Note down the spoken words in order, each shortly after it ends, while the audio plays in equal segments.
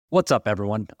What's up,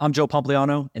 everyone? I'm Joe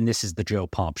Pompliano, and this is The Joe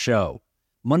Pomp Show.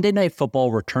 Monday Night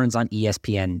Football returns on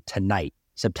ESPN tonight,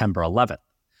 September 11th.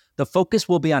 The focus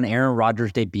will be on Aaron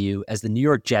Rodgers' debut as the New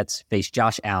York Jets face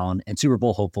Josh Allen and Super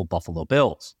Bowl hopeful Buffalo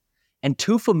Bills. And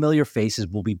two familiar faces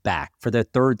will be back for their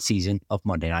third season of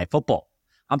Monday Night Football.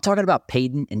 I'm talking about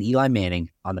Peyton and Eli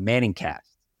Manning on the Manning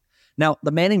cast. Now,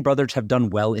 the Manning brothers have done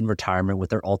well in retirement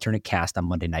with their alternate cast on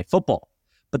Monday Night Football,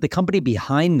 but the company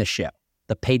behind the show,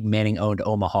 the Peyton Manning-owned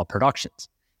Omaha Productions,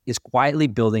 is quietly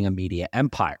building a media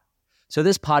empire. So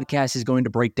this podcast is going to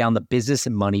break down the business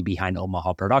and money behind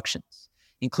Omaha Productions,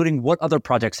 including what other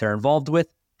projects they're involved with,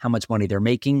 how much money they're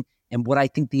making, and what I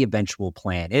think the eventual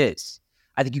plan is.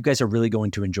 I think you guys are really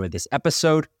going to enjoy this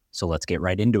episode, so let's get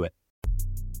right into it.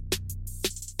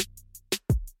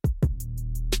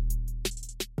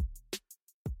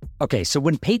 Okay, so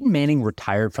when Peyton Manning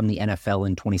retired from the NFL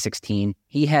in 2016,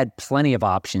 he had plenty of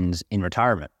options in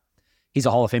retirement. He's a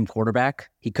Hall of Fame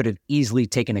quarterback. He could have easily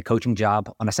taken a coaching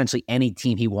job on essentially any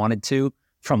team he wanted to,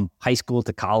 from high school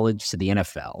to college to the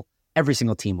NFL. Every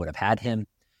single team would have had him.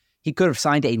 He could have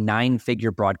signed a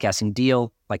 9-figure broadcasting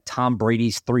deal like Tom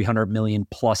Brady's $300 million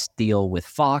plus deal with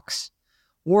Fox,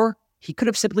 or he could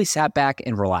have simply sat back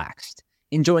and relaxed,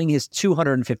 enjoying his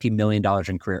 $250 million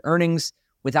in career earnings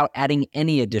without adding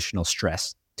any additional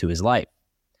stress to his life.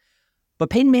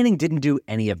 But Peyton Manning didn't do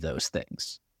any of those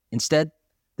things. Instead,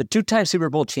 the two-time Super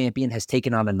Bowl champion has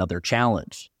taken on another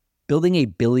challenge, building a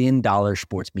billion-dollar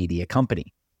sports media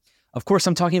company. Of course,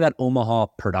 I'm talking about Omaha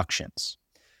Productions.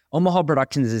 Omaha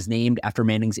Productions is named after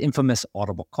Manning's infamous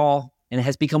audible call, and it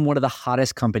has become one of the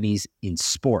hottest companies in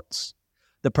sports.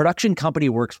 The production company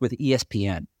works with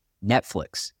ESPN,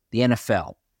 Netflix, the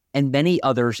NFL, and many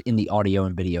others in the audio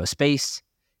and video space.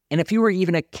 And if you were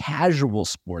even a casual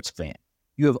sports fan,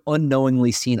 you have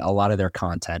unknowingly seen a lot of their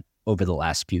content over the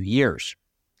last few years.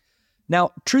 Now,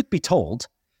 truth be told,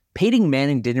 Peyton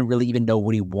Manning didn't really even know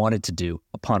what he wanted to do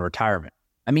upon retirement.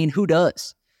 I mean, who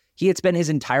does? He had spent his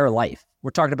entire life,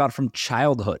 we're talking about from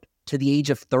childhood to the age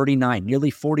of 39, nearly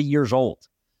 40 years old,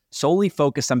 solely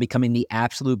focused on becoming the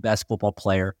absolute best football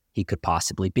player he could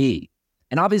possibly be.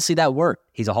 And obviously that worked.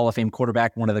 He's a Hall of Fame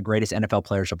quarterback, one of the greatest NFL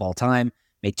players of all time,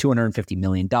 made $250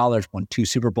 million, won 2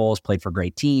 Super Bowls, played for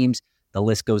great teams. The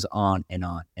list goes on and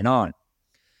on and on.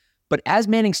 But as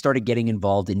Manning started getting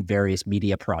involved in various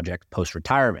media projects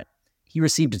post-retirement, he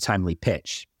received a timely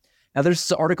pitch. Now, there's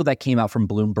this article that came out from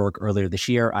Bloomberg earlier this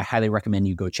year. I highly recommend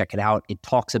you go check it out. It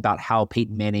talks about how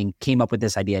Peyton Manning came up with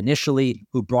this idea initially,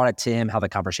 who brought it to him, how the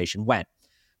conversation went.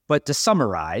 But to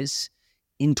summarize,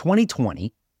 in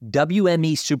 2020,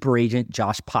 WME super agent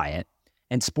Josh Pyatt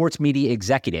and sports media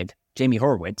executive Jamie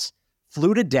Horowitz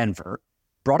flew to Denver,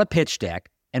 brought a pitch deck,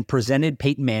 and presented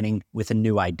Peyton Manning with a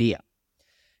new idea.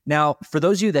 Now, for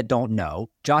those of you that don't know,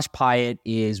 Josh Pyatt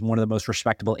is one of the most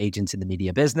respectable agents in the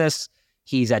media business.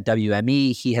 He's at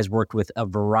WME. He has worked with a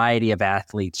variety of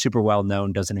athletes, super well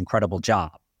known, does an incredible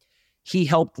job. He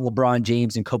helped LeBron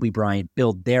James and Kobe Bryant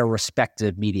build their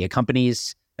respective media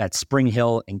companies, that's Spring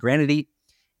Hill and Granity.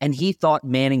 And he thought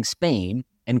Manning's fame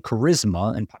and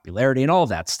charisma and popularity and all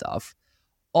that stuff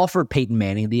offered Peyton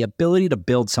Manning the ability to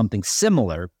build something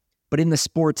similar, but in the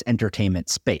sports entertainment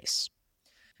space.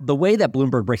 The way that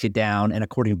Bloomberg breaks it down, and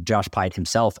according to Josh Pyatt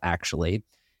himself, actually,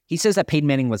 he says that Peyton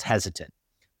Manning was hesitant.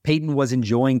 Peyton was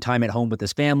enjoying time at home with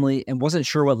his family and wasn't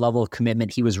sure what level of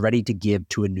commitment he was ready to give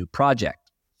to a new project.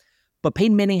 But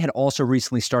Peyton Manning had also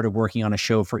recently started working on a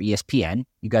show for ESPN.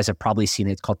 You guys have probably seen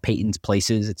it. It's called Peyton's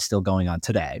Places. It's still going on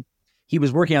today. He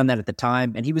was working on that at the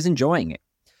time, and he was enjoying it.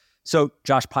 So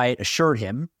Josh Pyatt assured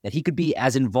him that he could be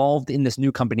as involved in this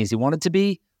new company as he wanted to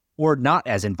be, or not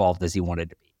as involved as he wanted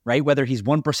to be, right? Whether he's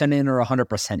 1% in or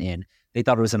 100% in, they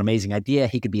thought it was an amazing idea.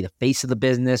 He could be the face of the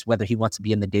business, whether he wants to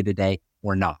be in the day-to-day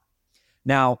or not.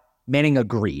 Now, Manning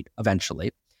agreed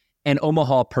eventually, and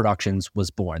Omaha Productions was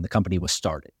born. The company was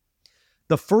started.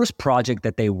 The first project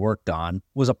that they worked on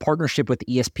was a partnership with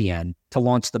ESPN to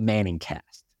launch the Manning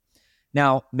cast.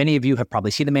 Now, many of you have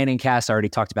probably seen the Manning cast. I already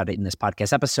talked about it in this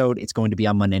podcast episode. It's going to be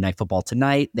on Monday Night Football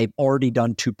tonight. They've already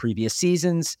done 2 previous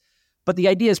seasons, but the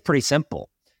idea is pretty simple.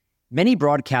 Many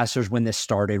broadcasters, when this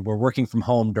started, were working from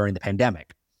home during the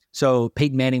pandemic. So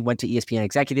Peyton Manning went to ESPN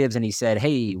executives and he said,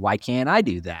 hey, why can't I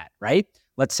do that, right?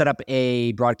 Let's set up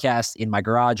a broadcast in my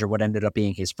garage, or what ended up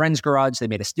being his friend's garage. They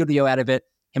made a studio out of it.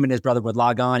 Him and his brother would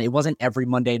log on. It wasn't every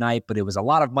Monday night, but it was a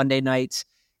lot of Monday nights.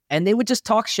 And they would just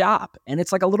talk shop. And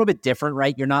it's like a little bit different,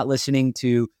 right? You're not listening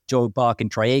to Joe Buck and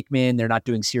Troy Aikman. They're not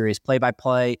doing serious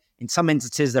play-by-play. In some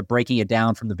instances, they're breaking it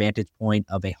down from the vantage point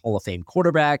of a Hall of Fame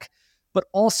quarterback. But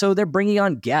also, they're bringing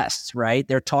on guests, right?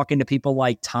 They're talking to people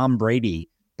like Tom Brady,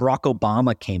 Barack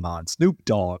Obama came on, Snoop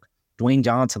Dogg, Dwayne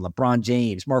Johnson, LeBron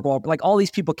James, Mark Wahlberg, like all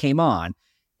these people came on,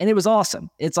 and it was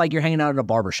awesome. It's like you're hanging out at a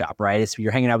barbershop, right?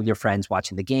 You're hanging out with your friends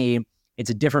watching the game.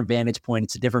 It's a different vantage point.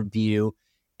 It's a different view.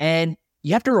 And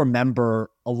you have to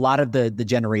remember a lot of the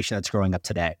generation that's growing up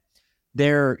today.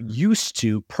 They're used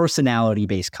to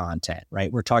personality-based content,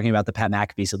 right? We're talking about the Pat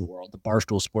McAfees of the world, the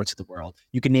Barstool Sports of the world.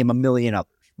 You can name a million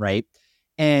others, right?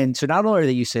 And so not only are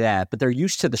they used to that, but they're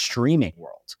used to the streaming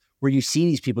world where you see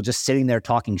these people just sitting there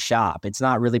talking shop. It's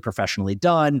not really professionally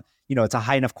done. It's a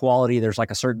high enough quality. There's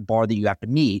like a certain bar that you have to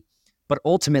meet, but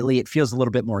ultimately it feels a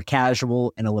little bit more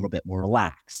casual and a little bit more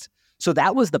relaxed. So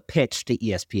that was the pitch to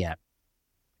ESPN.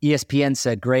 ESPN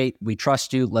said, great, we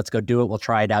trust you. Let's go do it. We'll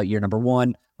try it out year number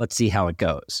 1. Let's see how it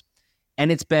goes.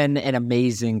 And it's been an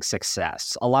amazing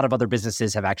success. A lot of other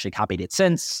businesses have actually copied it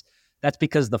since. That's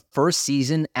because the first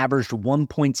season averaged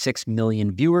 1.6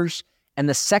 million viewers, and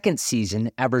the second season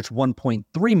averaged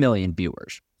 1.3 million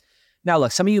viewers. Now,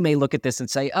 look, some of you may look at this and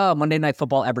say, oh, Monday Night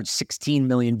Football averaged 16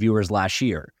 million viewers last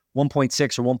year.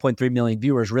 1.6 or 1.3 million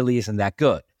viewers really isn't that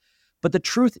good. But the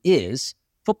truth is,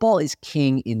 football is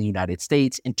king in the United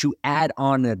States, and to add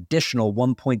on an additional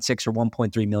 1.6 or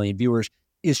 1.3 million viewers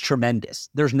is tremendous.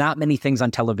 There's not many things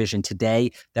on television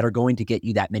today that are going to get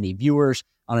you that many viewers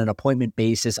on an appointment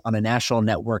basis on a national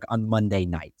network on Monday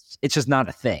nights. It's just not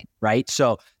a thing, right?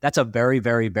 So that's a very,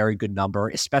 very, very good number,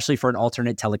 especially for an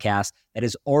alternate telecast that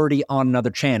is already on another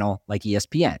channel like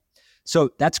ESPN.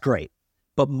 So that's great.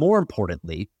 But more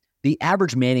importantly, the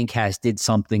average Manning cast did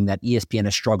something that ESPN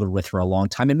has struggled with for a long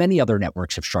time, and many other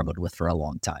networks have struggled with for a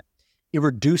long time. It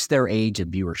reduced their age of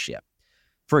viewership.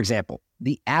 For example,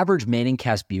 the average Manning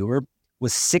cast viewer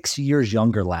was 6 years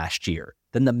younger last year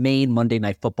than the main Monday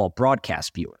Night Football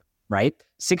broadcast viewer, right?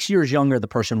 6 years younger the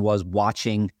person was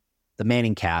watching the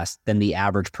Manning cast than the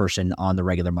average person on the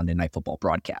regular Monday Night Football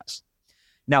broadcast.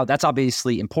 Now, that's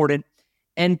obviously important.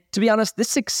 And to be honest, this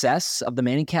success of the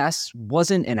Manning cast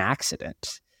wasn't an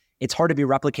accident. It's hard to be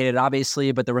replicated,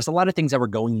 obviously, but there was a lot of things that were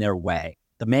going their way.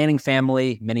 The Manning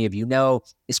family, many of you know,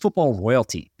 is football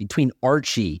royalty between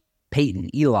Archie,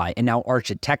 Peyton, Eli, and now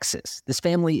Arch at Texas. This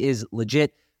family is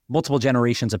legit. Multiple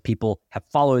generations of people have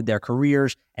followed their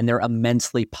careers, and they're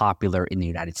immensely popular in the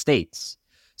United States.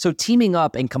 So teaming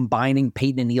up and combining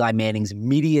Peyton and Eli Manning's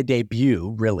media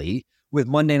debut, really, with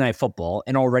Monday Night Football,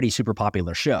 an already super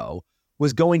popular show,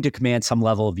 was going to command some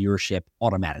level of viewership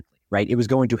automatically, right? It was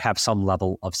going to have some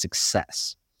level of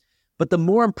success. But the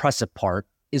more impressive part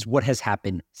is what has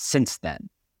happened since then.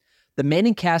 The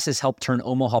Manning cast has helped turn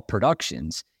Omaha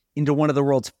Productions into one of the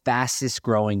world's fastest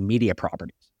growing media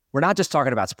properties. We're not just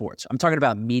talking about sports. I'm talking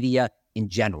about media in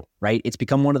general, right? It's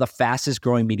become one of the fastest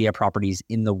growing media properties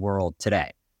in the world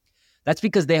today. That's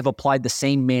because they have applied the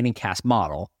same Manning cast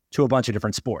model to a bunch of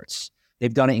different sports.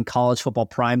 They've done it in college football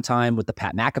primetime with the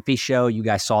Pat McAfee show. You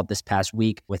guys saw it this past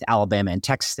week with Alabama and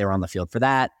Texas. They were on the field for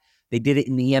that. They did it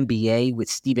in the NBA with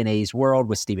Stephen A's World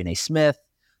with Stephen A. Smith.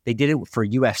 They did it for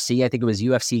UFC. I think it was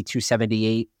UFC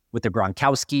 278 with the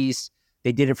Gronkowskis.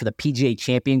 They did it for the PGA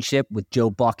Championship with Joe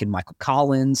Buck and Michael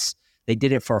Collins. They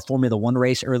did it for a Formula One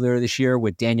race earlier this year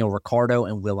with Daniel Ricciardo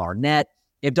and Will Arnett.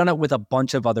 They've done it with a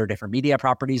bunch of other different media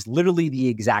properties, literally the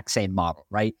exact same model,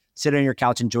 right? Sit on your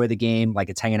couch, enjoy the game like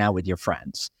it's hanging out with your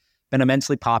friends. Been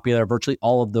immensely popular. Virtually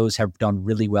all of those have done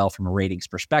really well from a ratings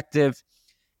perspective.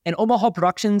 And Omaha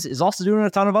Productions is also doing a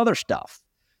ton of other stuff.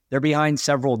 They're behind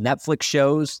several Netflix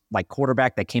shows like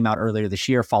Quarterback that came out earlier this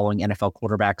year following NFL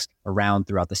quarterbacks around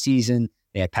throughout the season.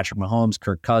 They had Patrick Mahomes,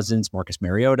 Kirk Cousins, Marcus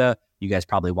Mariota. You guys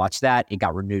probably watched that. It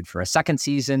got renewed for a second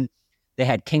season. They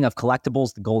had King of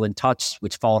Collectibles, The Golden Touch,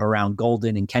 which followed around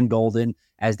Golden and Ken Golden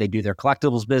as they do their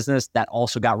collectibles business. That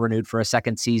also got renewed for a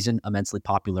second season, immensely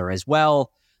popular as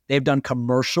well. They've done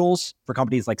commercials for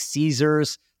companies like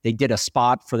Caesars. They did a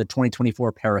spot for the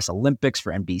 2024 Paris Olympics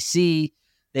for NBC.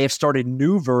 They have started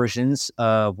new versions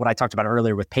of what I talked about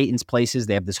earlier with Peyton's Places.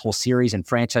 They have this whole series and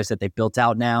franchise that they've built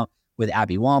out now with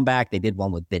Abby Wambach. They did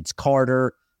one with Vince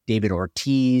Carter, David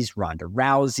Ortiz, Ronda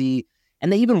Rousey.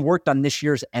 And they even worked on this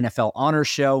year's NFL Honor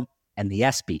Show and the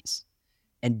ESPYs.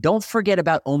 And don't forget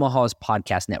about Omaha's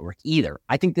podcast network either.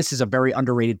 I think this is a very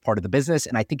underrated part of the business,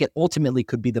 and I think it ultimately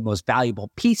could be the most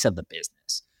valuable piece of the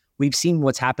business. We've seen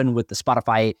what's happened with the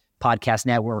Spotify podcast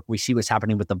network. We see what's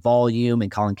happening with the Volume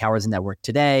and Colin Cowherd's network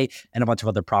today and a bunch of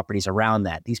other properties around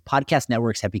that. These podcast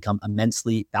networks have become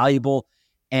immensely valuable,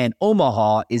 and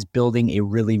Omaha is building a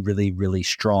really, really, really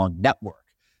strong network.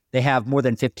 They have more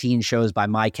than 15 shows by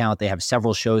my count. They have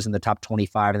several shows in the top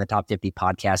 25 and the top 50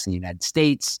 podcasts in the United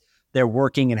States. They're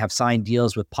working and have signed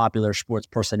deals with popular sports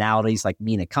personalities like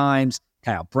Mina Kimes,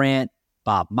 Kyle Brandt,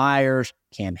 Bob Myers,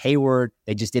 Cam Hayward.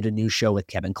 They just did a new show with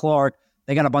Kevin Clark.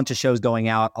 They got a bunch of shows going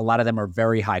out. A lot of them are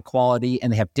very high quality,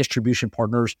 and they have distribution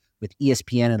partners with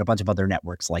ESPN and a bunch of other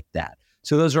networks like that.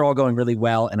 So those are all going really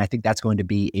well, and I think that's going to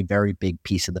be a very big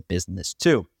piece of the business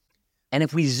too. And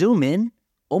if we zoom in,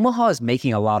 Omaha is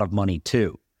making a lot of money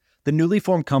too. The newly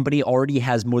formed company already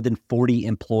has more than 40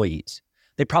 employees.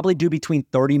 They probably do between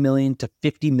 $30 million to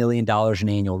 $50 million in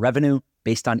annual revenue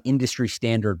based on industry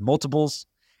standard multiples.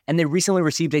 And they recently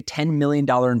received a $10 million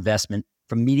investment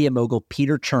from media mogul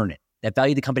Peter Chernin that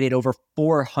valued the company at over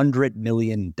 $400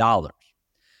 million.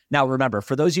 Now, remember,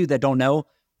 for those of you that don't know,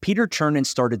 Peter Chernin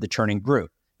started the Chernin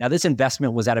Group. Now, this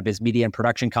investment was out of his media and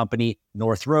production company,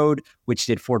 North Road, which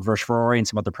did Ford vs. Ferrari and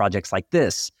some other projects like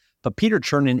this. But Peter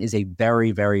Chernin is a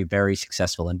very, very, very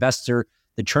successful investor.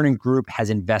 The Chernin Group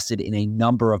has invested in a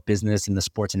number of business in the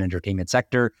sports and entertainment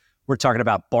sector. We're talking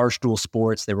about Barstool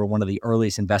Sports. They were one of the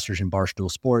earliest investors in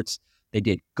Barstool Sports. They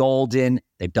did Golden.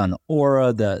 They've done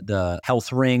Aura, the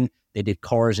health ring. They did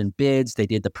Cars and Bids. They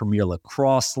did the Premier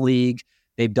Lacrosse League.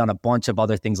 They've done a bunch of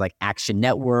other things like Action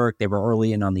Network. They were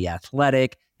early in on The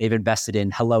Athletic. They've invested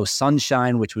in Hello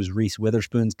Sunshine, which was Reese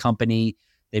Witherspoon's company.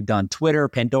 They've done Twitter,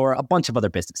 Pandora, a bunch of other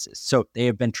businesses. So they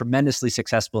have been tremendously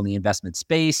successful in the investment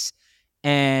space,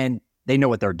 and they know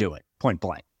what they're doing, point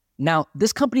blank. Now,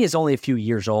 this company is only a few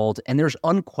years old, and there's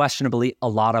unquestionably a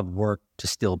lot of work to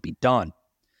still be done.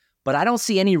 But I don't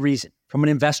see any reason, from an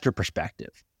investor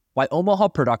perspective, why Omaha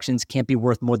Productions can't be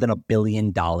worth more than $1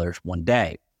 billion one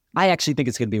day. I actually think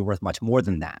it's going to be worth much more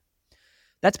than that.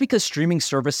 That's because streaming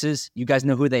services, you guys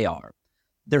know who they are.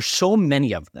 There's so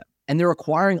many of them, and they're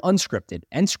acquiring unscripted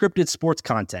and scripted sports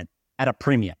content at a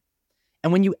premium.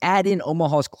 And when you add in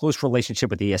Omaha's close relationship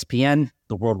with ESPN,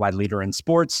 the worldwide leader in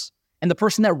sports, and the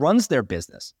person that runs their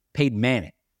business, Peyton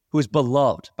Manning, who is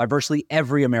beloved by virtually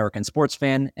every American sports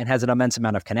fan and has an immense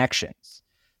amount of connections,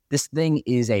 this thing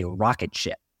is a rocket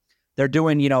ship. They're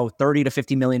doing, $30 to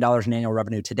 $50 million in annual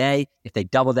revenue today. If they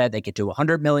double that, they get to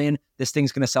 $100 million. This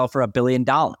thing's going to sell for $1 billion.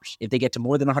 If they get to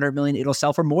more than $100 million, it'll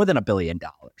sell for more than $1 billion.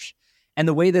 And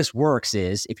the way this works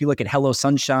is, if you look at Hello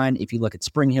Sunshine, if you look at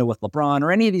Spring Hill with LeBron,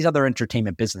 or any of these other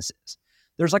entertainment businesses,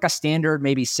 there's like a standard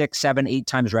maybe 6, 7, 8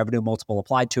 times revenue multiple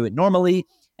applied to it normally,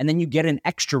 and then you get an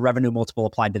extra revenue multiple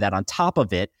applied to that on top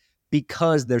of it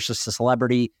because there's just a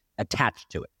celebrity attached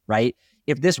to it, right?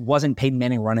 If this wasn't Peyton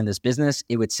Manning running this business,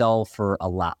 it would sell for a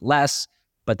lot less,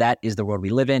 but that is the world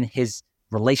we live in. His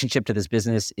relationship to this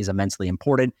business is immensely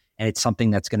important, and it's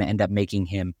something that's going to end up making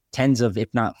him tens of, if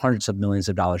not hundreds of millions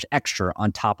of dollars extra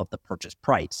on top of the purchase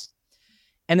price.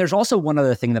 And there's also one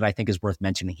other thing that I think is worth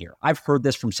mentioning here. I've heard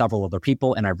this from several other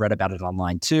people, and I've read about it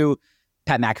online too.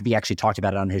 Pat McAfee actually talked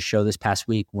about it on his show this past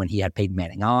week when he had Peyton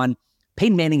Manning on.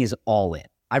 Peyton Manning is all in.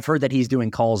 I've heard that he's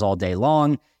doing calls all day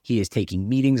long. He is taking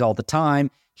meetings all the time.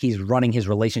 He's running his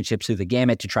relationships through the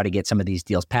gamut to try to get some of these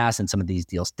deals passed and some of these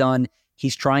deals done.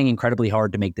 He's trying incredibly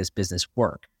hard to make this business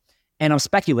work. And I'm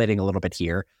speculating a little bit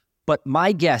here, but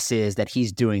my guess is that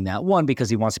he's doing that, one, because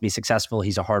he wants to be successful.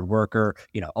 He's a hard worker.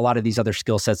 A lot of these other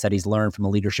skill sets that he's learned from a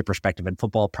leadership perspective in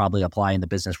football probably apply in the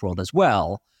business world as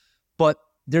well. But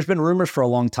there's been rumors for a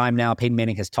long time now. Peyton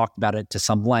Manning has talked about it to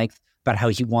some length, about how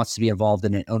he wants to be involved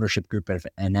in an ownership group of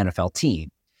an NFL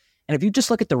team. And if you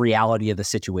just look at the reality of the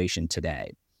situation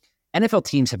today, NFL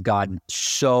teams have gotten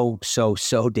so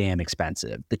damn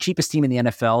expensive. The cheapest team in the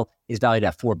NFL is valued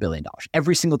at $4 billion.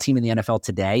 Every single team in the NFL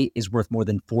today is worth more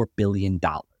than $4 billion.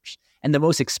 And the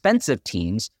most expensive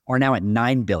teams are now at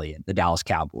 $9 billion, the Dallas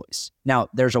Cowboys. Now,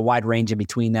 there's a wide range in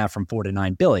between that from $4 to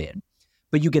 $9 billion,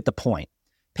 but you get the point.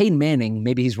 Peyton Manning,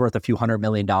 maybe he's worth a few $100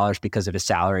 million because of his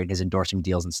salary and his endorsement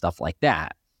deals and stuff like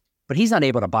that. But he's not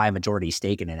able to buy a majority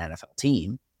stake in an NFL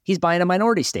team. He's buying a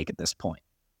minority stake at this point.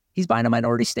 He's buying a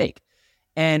minority stake.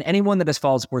 And anyone that has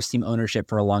followed sports team ownership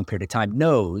for a long period of time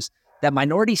knows that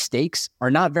minority stakes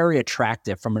are not very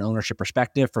attractive from an ownership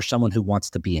perspective for someone who wants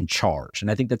to be in charge.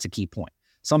 And I think that's a key point.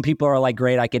 Some people are like,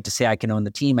 great, I get to say I can own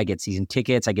the team. I get season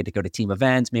tickets. I get to go to team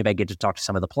events. Maybe I get to talk to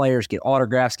some of the players, get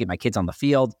autographs, get my kids on the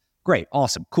field. Great,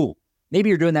 awesome, cool. Maybe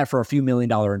you're doing that for a few $1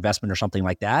 million investment or something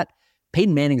like that.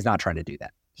 Peyton Manning's not trying to do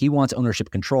that. He wants ownership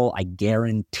control. I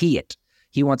guarantee it.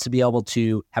 He wants to be able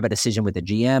to have a decision with the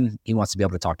GM. He wants to be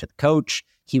able to talk to the coach.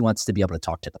 He wants to be able to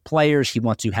talk to the players. He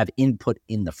wants to have input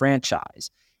in the franchise.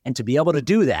 And to be able to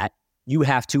do that, you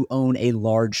have to own a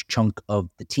large chunk of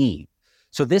the team.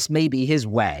 So this may be his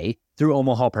way through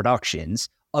Omaha Productions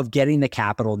of getting the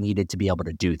capital needed to be able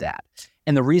to do that.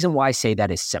 And the reason why I say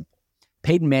that is simple.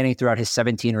 Peyton Manning, throughout his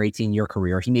 17 or 18-year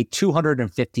career, he made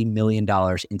 $250 million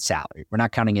in salary. We're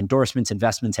not counting endorsements,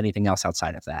 investments, anything else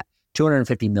outside of that.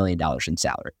 $250 million in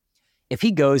salary. If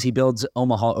he goes, he builds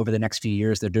Omaha over the next few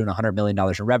years. They're doing $100 million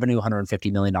in revenue,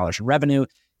 $150 million in revenue.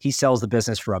 He sells the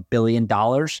business for $1 billion.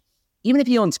 Even if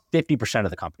he owns 50% of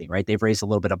the company, right? They've raised a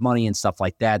little bit of money and stuff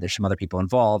like that. There's some other people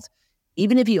involved.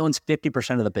 Even if he owns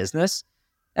 50% of the business,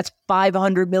 that's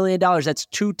 $500 million. That's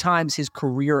 2 times his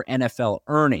career NFL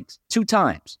earnings. 2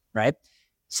 times, right?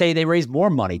 Say they raise more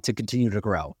money to continue to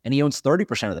grow, and he owns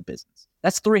 30% of the business.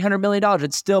 That's $300 million.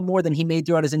 It's still more than he made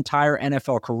throughout his entire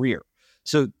NFL career.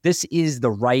 So this is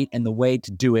the right and the way to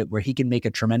do it, where he can make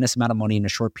a tremendous amount of money in a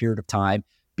short period of time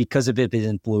because of his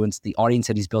influence, the audience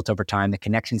that he's built over time, the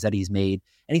connections that he's made.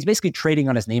 And he's basically trading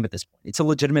on his name at this point. It's a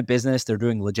legitimate business. They're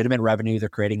doing legitimate revenue. They're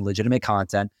creating legitimate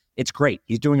content. It's great.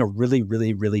 He's doing a really,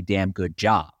 really, really damn good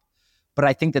job. But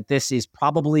I think that this is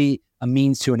probably a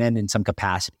means to an end in some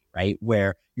capacity, right?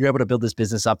 Where you're able to build this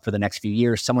business up for the next few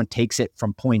years. Someone takes it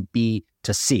from point B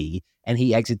to C, and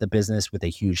he exits the business with a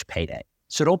huge payday.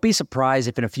 So don't be surprised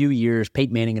if in a few years,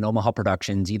 Peyton Manning and Omaha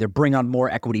Productions either bring on more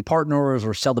equity partners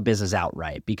or sell the business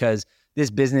outright, because this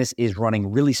business is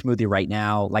running really smoothly right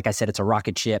now. Like I said, it's a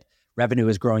rocket ship. Revenue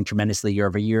is growing tremendously year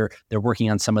over year. They're working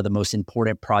on some of the most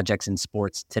important projects in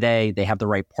sports today. They have the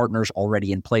right partners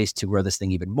already in place to grow this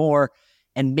thing even more.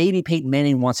 And maybe Peyton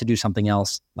Manning wants to do something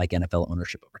else like NFL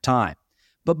ownership over time.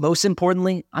 But most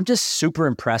importantly, I'm just super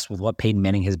impressed with what Peyton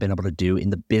Manning has been able to do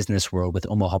in the business world with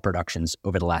Omaha Productions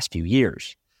over the last few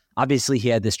years. Obviously, he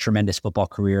had this tremendous football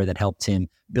career that helped him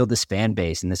build this fan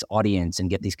base and this audience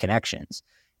and get these connections.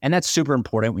 And that's super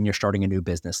important when you're starting a new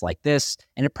business like this.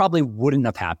 And it probably wouldn't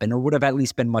have happened, or would have at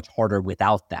least been much harder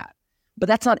without that. But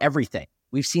that's not everything.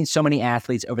 We've seen so many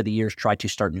athletes over the years try to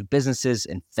start new businesses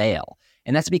and fail.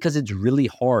 And that's because it's really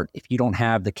hard if you don't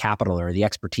have the capital or the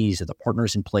expertise or the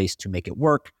partners in place to make it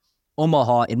work.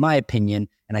 Omaha, in my opinion,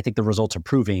 and I think the results are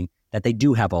proving that they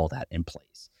do have all that in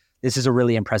place. This is a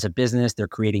really impressive business. They're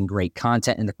creating great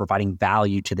content and they're providing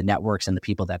value to the networks and the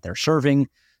people that they're serving.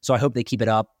 So I hope they keep it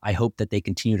up. I hope that they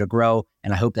continue to grow.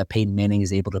 And I hope that Peyton Manning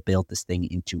is able to build this thing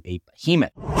into a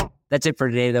behemoth. That's it for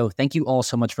today, though. Thank you all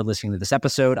so much for listening to this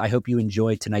episode. I hope you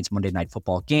enjoyed tonight's Monday Night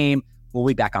Football game. We'll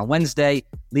be back on Wednesday.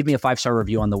 Leave me a 5-star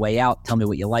review on the way out. Tell me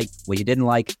what you liked, what you didn't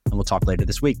like, and we'll talk later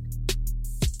this week.